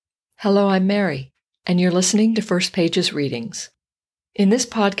Hello, I'm Mary, and you're listening to First Pages Readings. In this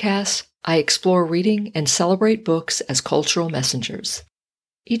podcast, I explore reading and celebrate books as cultural messengers.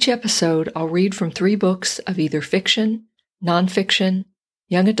 Each episode, I'll read from 3 books of either fiction, nonfiction,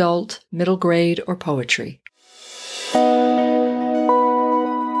 young adult, middle grade, or poetry.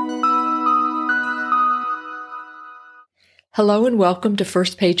 Hello and welcome to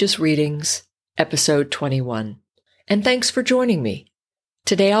First Pages Readings, Episode 21. And thanks for joining me.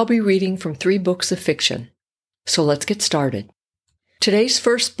 Today I'll be reading from 3 books of fiction. So let's get started. Today's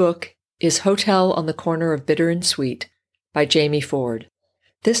first book is Hotel on the Corner of Bitter and Sweet by Jamie Ford.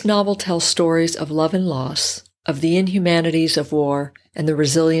 This novel tells stories of love and loss, of the inhumanities of war, and the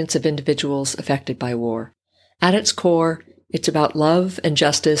resilience of individuals affected by war. At its core, it's about love and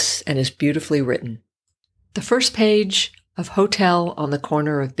justice and is beautifully written. The first page of Hotel on the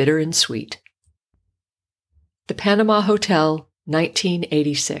Corner of Bitter and Sweet. The Panama Hotel,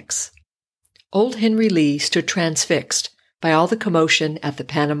 1986. Old Henry Lee stood transfixed by all the commotion at the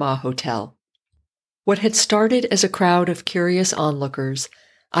Panama Hotel. What had started as a crowd of curious onlookers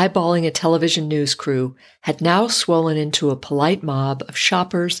eyeballing a television news crew had now swollen into a polite mob of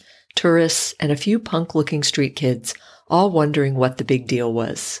shoppers, tourists, and a few punk-looking street kids, all wondering what the big deal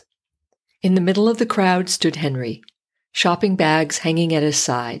was. In the middle of the crowd stood Henry, shopping bags hanging at his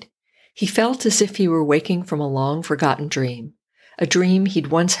side. He felt as if he were waking from a long-forgotten dream, a dream he'd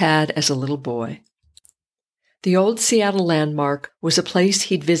once had as a little boy. The old Seattle landmark was a place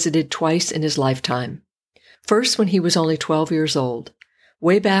he'd visited twice in his lifetime. First when he was only 12 years old,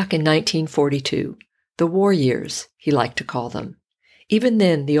 way back in 1942, the war years, he liked to call them. Even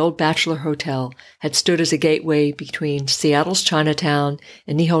then, the old Bachelor Hotel had stood as a gateway between Seattle's Chinatown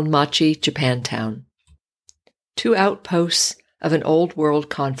and Nihonmachi, Japantown. 2 outposts of an old-world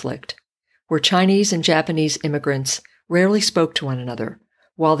conflict, where Chinese and Japanese immigrants rarely spoke to one another,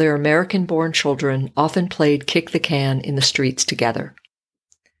 while their American-born children often played kick the can in the streets together.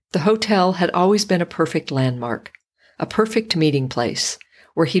 The hotel had always been a perfect landmark, a perfect meeting place,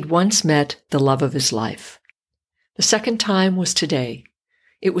 where he'd once met the love of his life. The second time was today.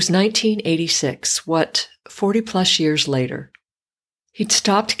 It was 1986, 40-plus years later. He'd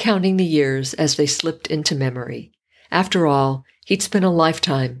stopped counting the years as they slipped into memory. After all, he'd spent a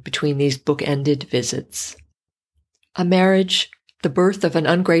lifetime between these book-ended visits. A marriage, the birth of an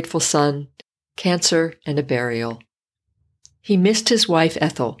ungrateful son, cancer, and a burial. He missed his wife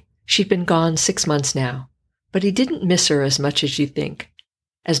Ethel. She'd been gone 6 months now. But he didn't miss her as much as you think,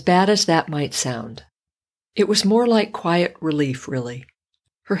 as bad as that might sound. It was more like quiet relief, really.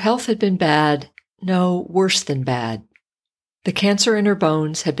 Her health had been bad, no, worse than bad. The cancer in her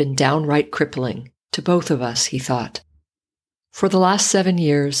bones had been downright crippling, to both of us, he thought. For the last 7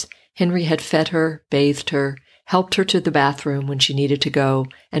 years, Henry had fed her, bathed her, helped her to the bathroom when she needed to go,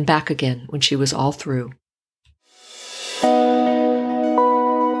 and back again when she was all through.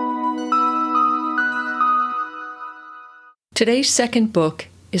 Today's second book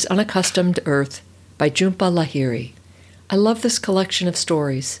is Unaccustomed Earth by Jhumpa Lahiri. I love this collection of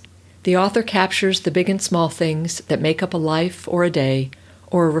stories. The author captures the big and small things that make up a life or a day,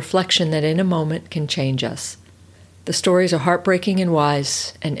 or a reflection that in a moment can change us. The stories are heartbreaking and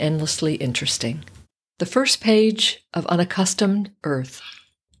wise, and endlessly interesting. The first page of Unaccustomed Earth.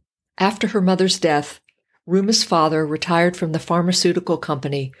 After her mother's death, Ruma's father retired from the pharmaceutical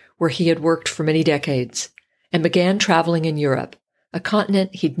company where he had worked for many decades, and began traveling in Europe, a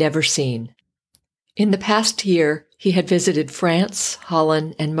continent he'd never seen. In the past year, he had visited France,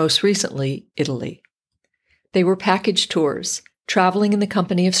 Holland, and most recently, Italy. They were package tours, traveling in the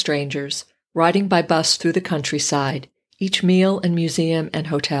company of strangers, riding by bus through the countryside, each meal and museum and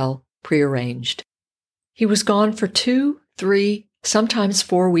hotel prearranged. He was gone for 2, 3, sometimes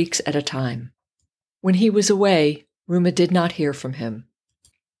 4 weeks at a time. When he was away, Ruma did not hear from him.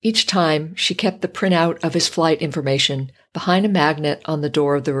 Each time, she kept the printout of his flight information behind a magnet on the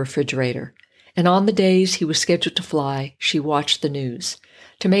door of the refrigerator, and on the days he was scheduled to fly, she watched the news,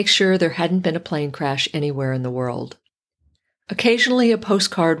 to make sure there hadn't been a plane crash anywhere in the world. Occasionally a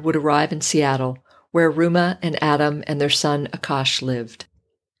postcard would arrive in Seattle, where Ruma and Adam and their son Akash lived.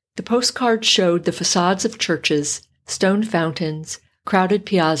 The postcard showed the facades of churches, stone fountains, crowded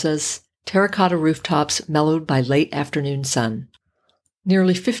piazzas, terracotta rooftops mellowed by late afternoon sun.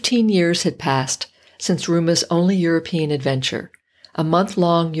 Nearly 15 years had passed since Ruma's only European adventure, a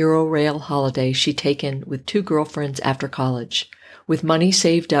month-long Eurorail holiday she'd taken with 2 girlfriends after college, with money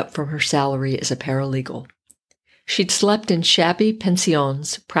saved up from her salary as a paralegal. She'd slept in shabby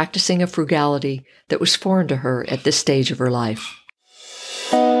pensions, practicing a frugality that was foreign to her at this stage of her life.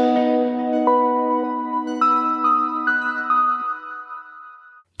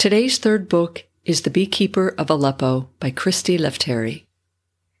 Today's third book is The Beekeeper of Aleppo by Christy Lefteri.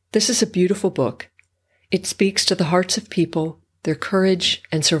 This is a beautiful book. It speaks to the hearts of people, their courage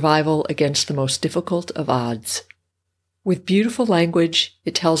and survival against the most difficult of odds. With beautiful language,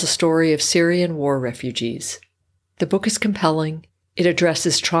 it tells a story of Syrian war refugees. The book is compelling. It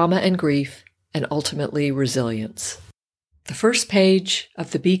addresses trauma and grief, and ultimately resilience. The first page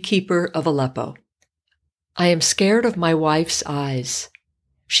of The Beekeeper of Aleppo. I am scared of my wife's eyes.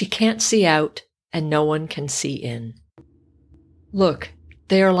 She can't see out, and no one can see in. Look,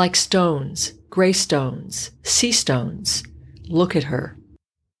 they are like stones, gray stones, sea stones. Look at her.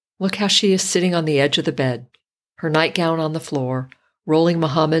 Look how she is sitting on the edge of the bed, her nightgown on the floor, rolling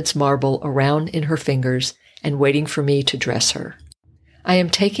Muhammad's marble around in her fingers and waiting for me to dress her. I am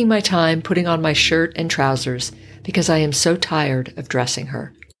taking my time putting on my shirt and trousers because I am so tired of dressing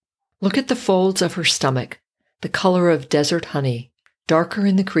her. Look at the folds of her stomach, the color of desert honey, darker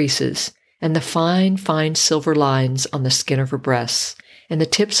in the creases, and the fine, fine silver lines on the skin of her breasts, and the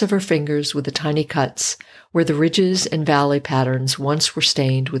tips of her fingers with the tiny cuts where the ridges and valley patterns once were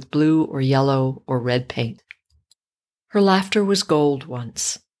stained with blue or yellow or red paint. Her laughter was gold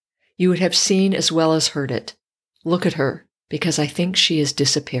once. You would have seen as well as heard it. Look at her, because I think she is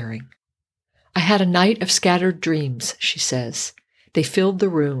disappearing. I had a night of scattered dreams, she says. They filled the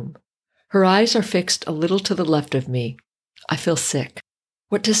room. Her eyes are fixed a little to the left of me. I feel sick.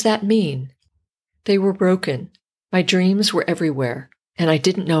 What does that mean? They were broken. My dreams were everywhere, and I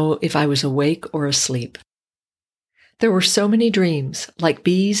didn't know if I was awake or asleep. There were so many dreams, like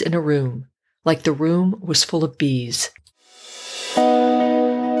bees in a room, like the room was full of bees.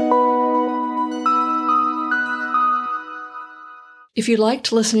 If you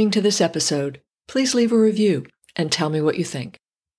liked listening to this episode, please leave a review and tell me what you think.